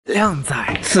靓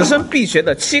仔，此生必学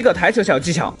的7个台球小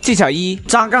技巧。技巧1：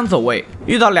扎杆走位。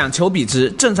遇到两球笔直，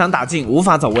正常打进无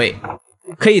法走位，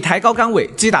可以抬高杆尾，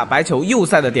击打白球右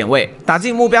塞的点位。打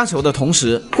进目标球的同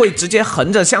时，会直接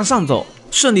横着向上走，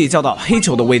顺利叫到黑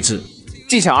球的位置。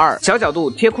技巧2：小角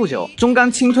度贴库球。中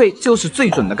杆轻推就是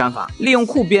最准的杆法。利用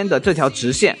库边的这条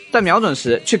直线，在瞄准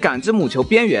时去感知母球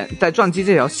边缘，在撞击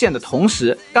这条线的同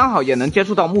时，刚好也能接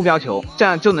触到目标球，这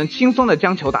样就能轻松的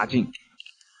将球打进。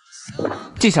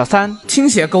技巧3：倾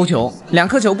斜勾球。两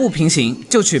颗球不平行，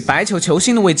就取白球球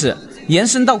心的位置，延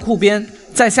伸到库边，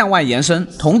再向外延伸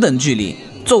同等距离，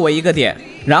作为一个点，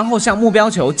然后向目标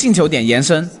球进球点延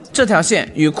伸。这条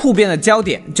线与库边的交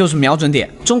点就是瞄准点，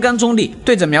中杆中立，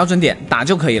对着瞄准点打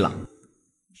就可以了。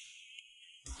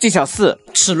技巧4：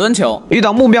齿轮球。遇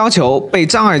到目标球被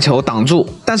障碍球挡住，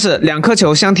但是两颗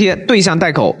球相贴，对向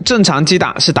带口，正常击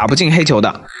打是打不进黑球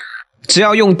的。只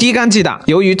要用低杆击打，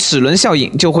由于齿轮效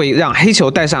应，就会让黑球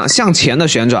带上向前的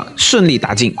旋转，顺利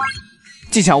打进。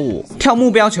技巧5：跳目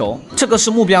标球。这个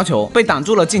是目标球被挡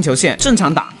住了进球线，正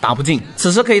常打不进，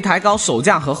此时可以抬高手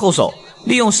架和后手，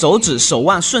利用手指手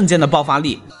腕瞬间的爆发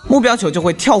力，目标球就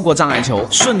会跳过障碍球，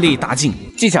顺利打进。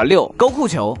技巧6：勾库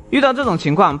球。遇到这种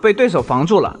情况被对手防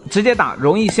住了，直接打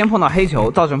容易先碰到黑球，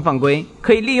造成犯规，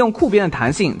可以利用库边的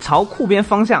弹性，朝库边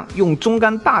方向用中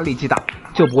杆大力击打，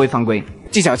就不会犯规。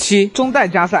技巧7：中带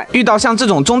加塞。遇到像这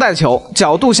种中带球，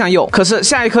角度向右，可是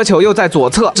下一颗球又在左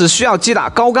侧，只需要击打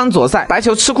高杆左塞，白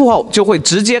球吃库后就会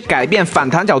直接改变反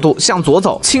弹角度向左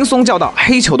走，轻松叫到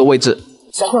黑球的位置。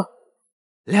下课。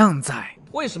靓仔，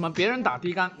为什么别人打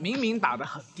低杆明明打得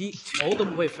很低，球都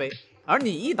不会飞，而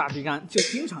你一打低杆就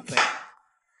经常飞？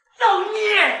造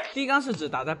孽！低杆是指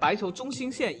打在白球中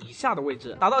心线以下的位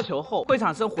置，打到球后会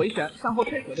产生回旋向后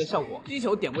退回的效果。击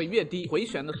球点位越低，回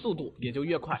旋的速度也就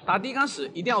越快。打低杆时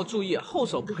一定要注意后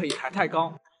手不可以抬太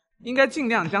高，应该尽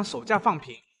量将手架放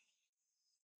平，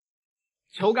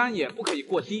球杆也不可以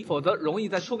过低，否则容易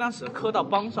在出杆时磕到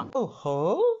帮上。哦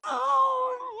吼！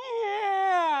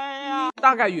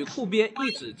大概与库边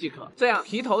一指即可，这样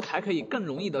皮头才可以更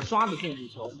容易的抓得住母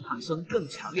球，产生更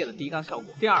强烈的低杆效果。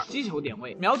第2，击球点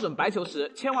位。瞄准白球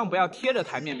时，千万不要贴着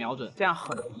台面瞄准，这样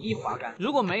很容易滑杆。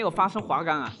如果没有发生滑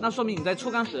杆那说明你在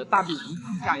出杆时大臂已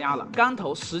经下压了，杆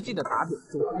头实际的打点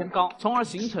就偏高，从而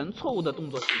形成错误的动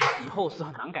作时，以后是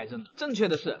很难改正的。正确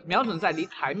的是瞄准在离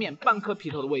台面半颗皮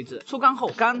头的位置，出杆后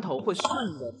杆头会顺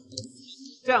着，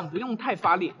这样不用太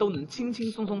发力都能轻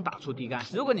轻松松打出低杆。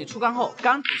如果你出杆后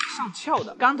杆头是上翘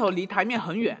的，杆头离台面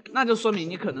很远，那就说明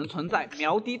你可能存在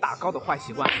瞄低打高的坏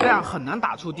习惯，这样很难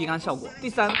打出低杆效果。第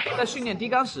3，在训练低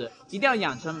杆时，一定要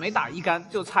养成每打一杆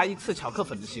就擦1次巧克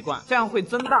粉的习惯，这样会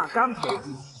增大杆头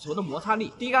与球的摩擦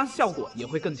力，低杆效果也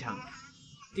会更强。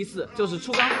第4，就是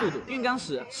出杆速度。运杆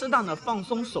时适当的放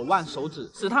松手腕手指，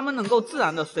使它们能够自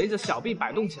然的随着小臂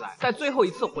摆动起来。在最后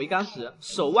一次回杆时，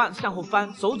手腕向后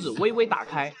翻，手指微微打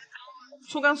开。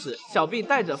出杆时，小臂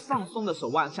带着放松的手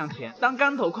腕向前，当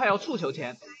杆头快要触球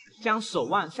前，将手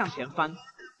腕向前翻，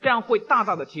这样会大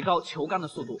大的提高球杆的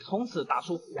速度，从此打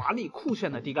出华丽酷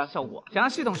炫的低杆效果。想要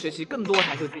系统学习更多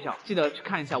台球技巧，记得去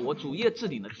看一下我主页置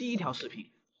顶的第1条视频。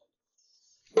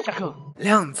下课。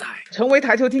靓仔，成为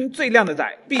台球厅最靓的仔，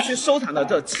必须收藏的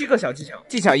这7个小技巧。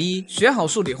技巧1：学好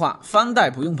数理化，翻带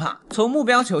不用怕。从目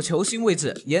标球球心位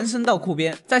置延伸到库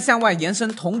边，再向外延伸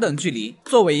同等距离，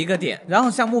作为一个点，然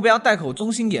后向目标带口中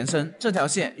心延伸。这条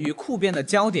线与库边的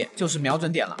交点就是瞄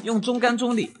准点了。用中杆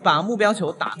中立把目标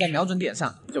球打在瞄准点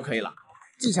上就可以了。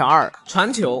技巧2：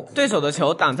传球。对手的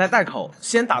球挡在带口，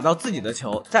先打到自己的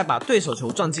球，再把对手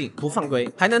球撞进，不犯规，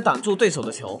还能挡住对手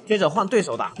的球，接着换对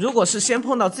手打。如果是先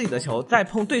碰到自己的球，再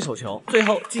碰对手球，最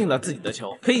后进了自己的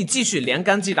球，可以继续连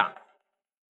杆击打。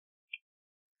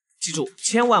记住，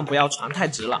千万不要传太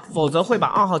直了，否则会把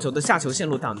2号球的下球线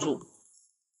路挡住。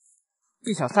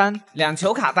技巧3：两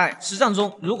球卡带。实战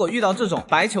中，如果遇到这种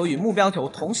白球与目标球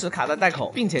同时卡在带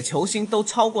口，并且球心都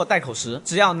超过带口时，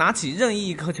只要拿起任意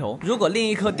一颗球，如果另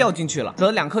一颗掉进去了，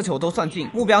则2颗球都算进，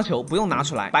目标球不用拿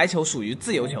出来，白球属于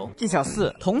自由球。技巧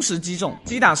4：同时击中。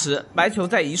击打时，白球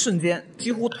在一瞬间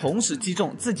几乎同时击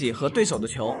中自己和对手的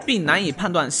球，并难以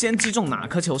判断先击中哪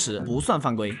颗球时，不算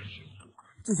犯规。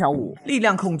技巧5：力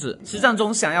量控制。实战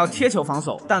中想要贴球防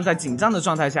守，但在紧张的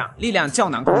状态下，力量较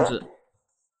难控制。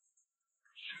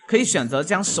可以选择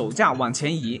将手架往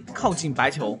前移，靠近白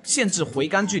球，限制回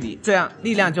杆距离，这样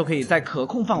力量就可以在可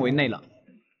控范围内了。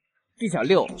技巧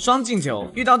6：双进球。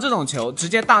遇到这种球，直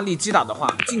接大力击打的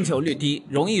话，进球率低，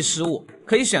容易失误，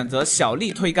可以选择小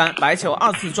力推杆，白球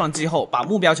2次撞击后把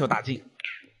目标球打进。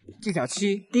技巧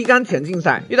7：低杆前进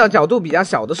赛。遇到角度比较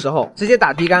小的时候，直接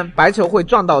打低杆，白球会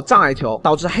撞到障碍球，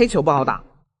导致黑球不好打。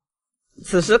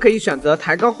此时可以选择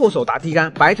抬高后手打低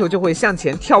杆，白球就会向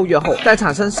前跳跃后，再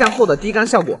产生向后的低杆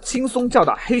效果，轻松叫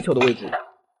到黑球的位置。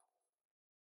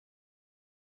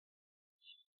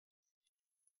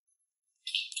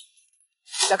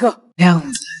下课。亮子。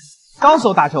高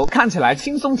手打球看起来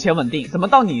轻松且稳定，怎么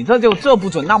到你这就这不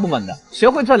准那不稳的？学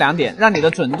会这2点，让你的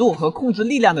准度和控制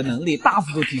力量的能力大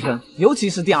幅度提升，尤其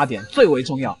是第2点最为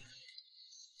重要。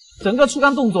整个出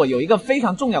杆动作有一个非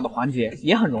常重要的环节，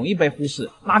也很容易被忽视，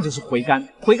那就是回杆。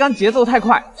回杆节奏太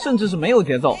快，甚至是没有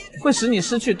节奏，会使你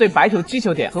失去对白球击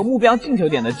球点和目标进球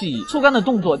点的记忆，出杆的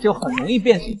动作就很容易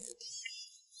变形。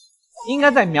应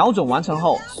该在瞄准完成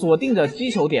后，锁定着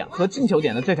击球点和进球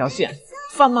点的这条线，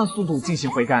放慢速度进行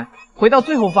回杆，回到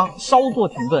最后方稍作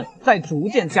停顿，再逐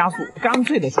渐加速，干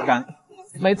脆的出杆。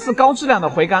每次高质量的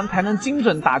回杆才能精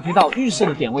准打击到预设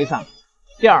的点位上。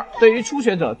第2，对于初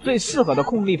学者最适合的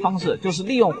控力方式就是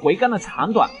利用回杆的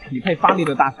长短匹配发力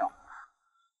的大小。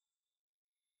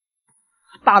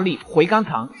大力回杆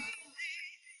长，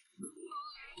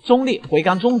中力回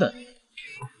杆中等，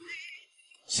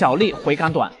小力回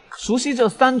杆短。熟悉这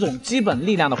3种基本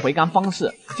力量的回杆方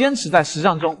式，坚持在实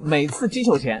战中，每次击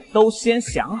球前都先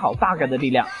想好大概的力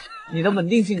量，你的稳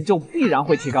定性就必然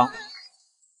会提高。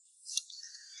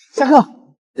下课。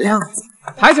亮子。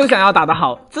台球想要打得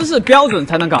好，姿势标准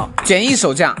才能搞。简易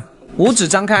手架，五指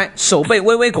张开，手背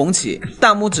微微拱起，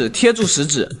大拇指贴住食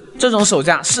指，这种手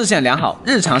架视线良好，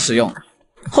日常使用。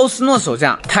后斯诺手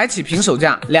架，抬起平手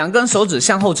架，2根手指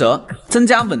向后折，增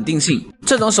加稳定性。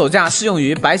这种手架适用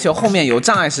于白球后面有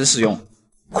障碍时使用。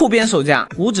库边手架，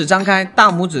五指张开，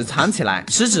大拇指藏起来，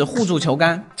食指护住球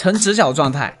杆，呈直角状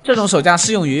态。这种手架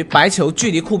适用于白球距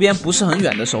离库边不是很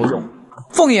远的时候用。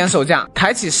凤眼手架，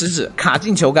抬起食指卡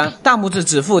进球杆，大拇指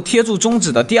指腹贴住中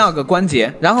指的第2个关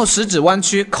节，然后食指弯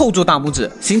曲扣住大拇指，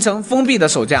形成封闭的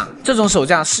手架。这种手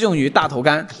架适用于大头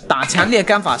杆，打强烈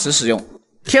杆法时使用。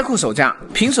贴库手架，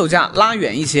平手架拉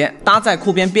远一些，搭在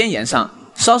库边边沿上，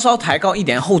稍稍抬高一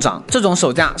点后掌。这种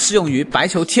手架适用于白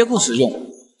球贴库时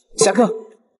用。下课。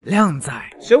靓仔，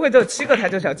学会这7个台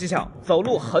球小技巧，走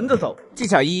路横着走。技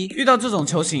巧1：遇到这种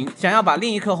球形，想要把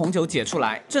另一颗红球解出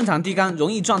来，正常低杆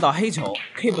容易撞到黑球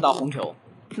 ，K 不到红球，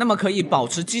那么可以保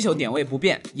持击球点位不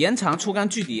变，延长出杆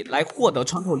距离来获得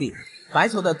穿透力，白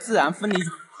球的自然分离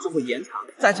就会延长，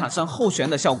再产生后旋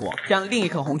的效果，将另一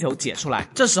颗红球解出来。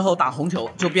这时候打红球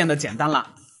就变得简单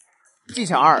了。技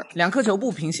巧2：2颗球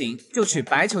不平行，就取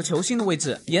白球球心的位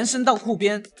置，延伸到库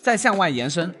边，再向外延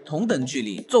伸，同等距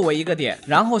离作为一个点，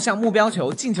然后向目标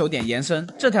球进球点延伸。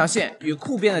这条线与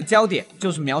库边的交点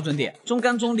就是瞄准点，中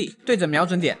杆中立，对着瞄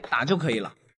准点打就可以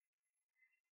了。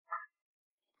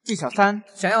技巧3：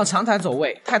想要长台走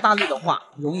位，太大力的话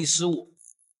容易失误，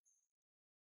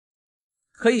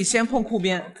可以先碰库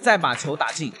边，再把球打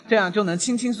进，这样就能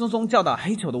轻轻松松叫到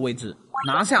黑球的位置，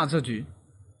拿下这局。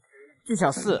技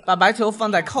巧4：把白球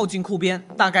放在靠近库边，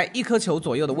大概1颗球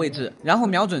左右的位置，然后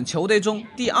瞄准球堆中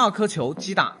第2颗球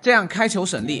击打，这样开球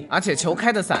省力，而且球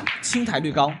开得散，清台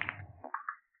率高。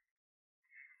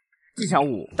技巧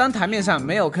5：当台面上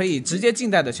没有可以直接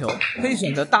近带的球，可以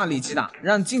选择大力击打，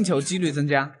让进球几率增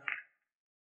加。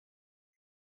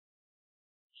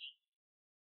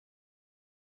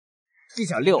技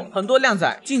巧6：很多靓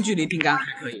仔近距离定杆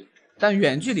还可以，但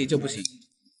远距离就不行。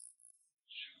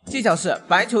技巧是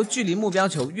白球距离目标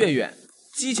球越远，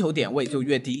击球点位就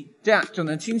越低，这样就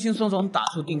能轻轻松松打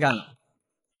出定杆了。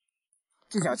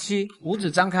技巧7：五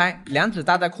指张开，2指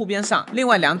搭在库边上，另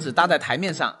外2指搭在台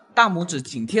面上，大拇指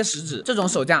紧贴食指。这种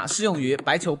手架适用于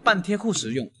白球半贴库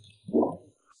时用。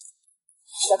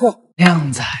下课。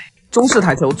靓仔，中式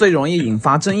台球最容易引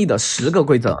发争议的10个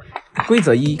规则。规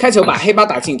则1：开球把黑八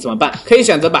打进怎么办？可以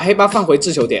选择把黑八放回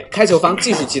制球点，开球方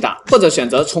继续击打，或者选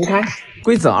择重开。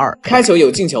规则2：开球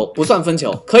有进球不算分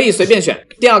球，可以随便选，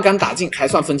第2杆打进才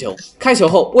算分球。开球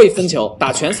后未分球，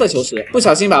打全色球时不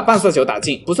小心把半色球打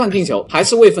进，不算进球，还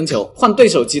是未分球，换对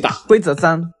手击打。规则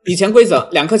3：以前规则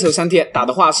2颗球相贴打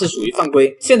的话是属于犯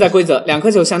规，现在规则2颗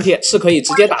球相贴是可以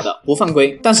直接打的，不犯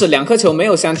规，但是2颗球没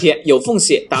有相贴有缝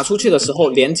隙，打出去的时候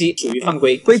连击属于犯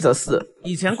规。规则4：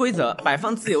以前规则摆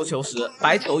放自由球时，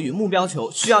白球与目标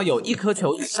球需要有1颗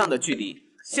球以上的距离，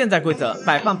现在规则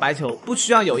摆放白球不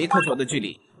需要有1颗球的距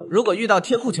离，如果遇到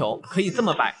贴库球可以这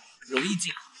么摆，容易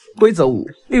进。规则5：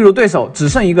例如对手只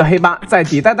剩1个黑八在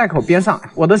底袋袋口边上，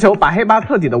我的球把黑八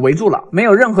彻底的围住了，没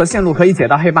有任何线路可以解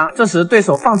到黑八，这时对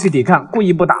手放弃抵抗，故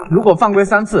意不打，如果犯规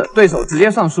3次，对手直接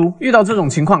算输。遇到这种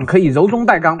情况可以柔中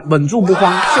带刚，稳住不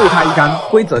慌，秀他一杆。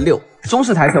规则6：中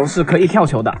式台球是可以跳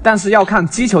球的，但是要看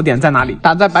击球点在哪里。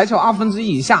打在白球1/2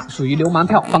以下属于流氓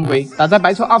跳，犯规；打在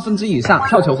白球1/2以上，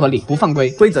跳球合理，不犯规。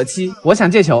规则7：我想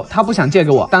借球，他不想借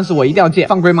给我，但是我一定要借，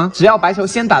犯规吗？只要白球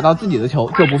先打到自己的球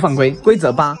就不犯规。规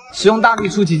则8：使用大力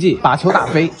出奇迹，把球打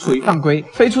飞，属于犯规。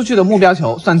飞出去的目标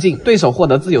球算进，对手获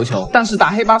得自由球。但是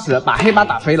打黑八时把黑八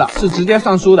打飞了，是直接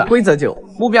算输的。规则9：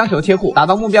目标球切库，打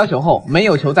到目标球后没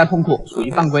有球再碰库，属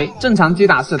于犯规。正常击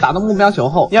打是打到目标球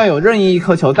后要有任意一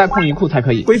颗球再碰一库才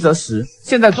可以。规则10：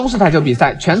现在中式台球比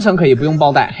赛全程可以不用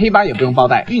包带，黑八也不用包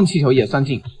带，运气球也算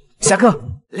进。下课。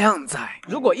靓仔，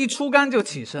如果一出杆就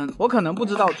起身，我可能不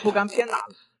知道出杆偏哪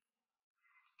了。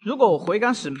如果我回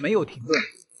杆时没有停顿，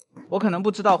我可能不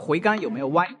知道回杆有没有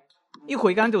歪。一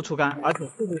回杆就出杆，而且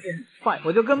速度变很快，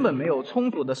我就根本没有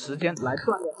充足的时间来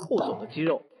锻炼后手的肌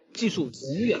肉，技术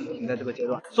永远停在这个阶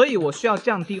段，所以我需要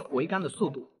降低回杆的速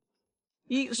度。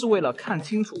一是为了看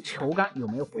清楚球杆有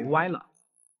没有回歪了。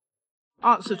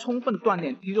2是充分锻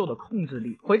炼肌肉的控制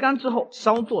力，回杆之后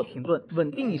稍作停顿，稳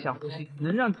定一下呼吸，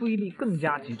能让注意力更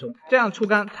加集中，这样出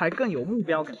杆才更有目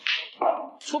标感。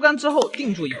出杆之后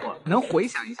定住一会儿，能回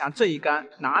想一下这一杆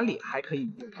哪里还可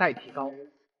以有待提高。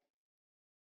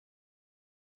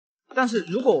但是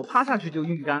如果我趴下去就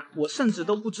运杆，我甚至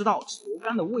都不知道球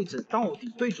杆的位置到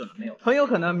底对准了没有，很有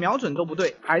可能瞄准都不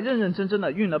对，还认认真真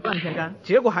的运了半天杆，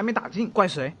结果还没打进，怪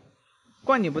谁？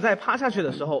怪你不在趴下去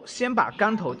的时候，先把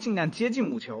杆头尽量接近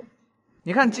母球。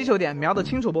你看击球点瞄得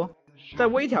清楚不？再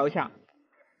微调一下，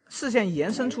视线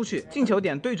延伸出去，进球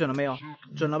点对准了没有？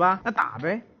准了吧？那打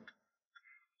呗，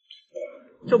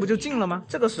这不就进了吗？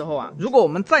这个时候啊，如果我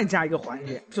们再加一个环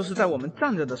节，就是在我们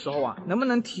站着的时候啊，能不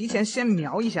能提前先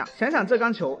瞄一下，想想这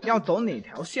杆球要走哪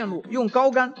条线路，用高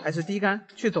杆还是低杆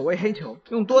去走位黑球，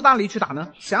用多大力去打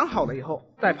呢？想好了以后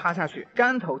再趴下去，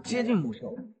杆头接近母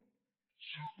球。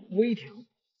微调，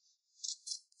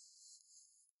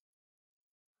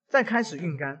再开始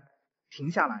运杆，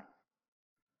停下来，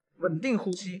稳定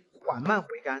呼吸，缓慢回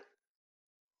杆，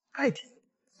再停，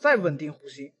再稳定呼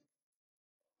吸，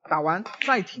打完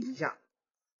再停一下，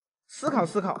思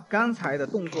考刚才的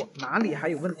动作哪里还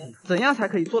有问题，怎样才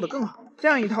可以做得更好。这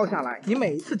样一套下来，你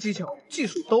每一次击球技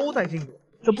术都在进步，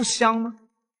这不香吗？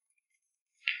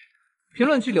评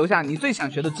论区留下你最想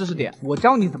学的知识点，我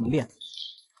教你怎么练。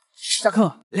下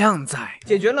课，靓仔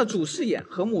解决了主视野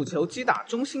和母球击打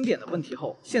中心点的问题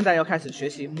后，现在要开始学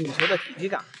习母球的体积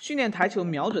感。训练台球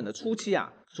瞄准的初期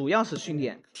啊，主要是训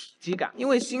练体积感，因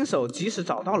为新手即使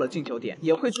找到了进球点，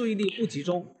也会注意力不集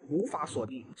中，无法锁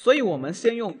定。所以我们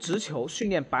先用直球训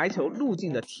练白球路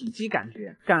径的体积感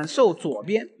觉，感受左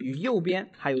边与右边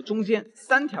还有中间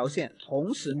3条线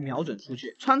同时瞄准出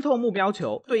去，穿透目标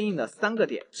球对应的3个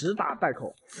点，直达袋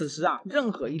口。此时啊，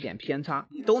任何一点偏差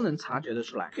你都能察觉得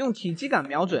出来。用体积感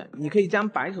瞄准，你可以将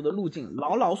白球的路径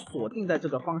牢牢锁定在这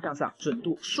个方向上，准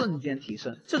度瞬间提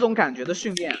升。这种感觉的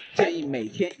训练建议每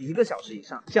天1个小时以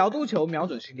上。角度球瞄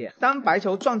准训练，当白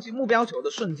球撞击目标球的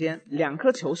瞬间，2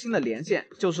颗球心的连线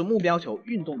就是目标球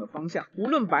运动的方向，无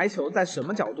论白球在什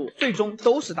么角度，最终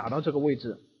都是打到这个位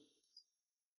置。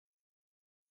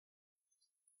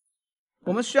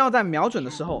我们需要在瞄准的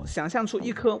时候，想象出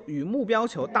一颗与目标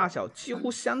球大小几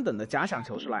乎相等的假想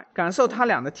球出来，感受它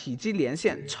俩的体积连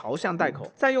线朝向袋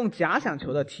口，再用假想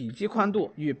球的体积宽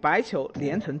度与白球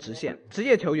连成直线。职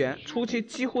业球员初期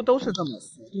几乎都是这么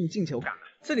锁定进球感的。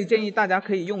这里建议大家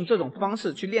可以用这种方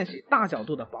式去练习大角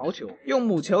度的薄球，用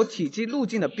母球体积路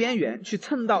径的边缘去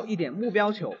蹭到一点目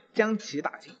标球，将其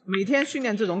打进。每天训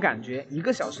练这种感觉1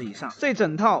个小时以上，这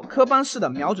整套科班式的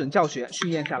瞄准教学训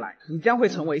练下来，你将会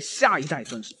成为下一代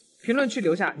尊师。评论区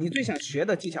留下你最想学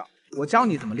的技巧，我教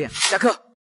你怎么练。下课。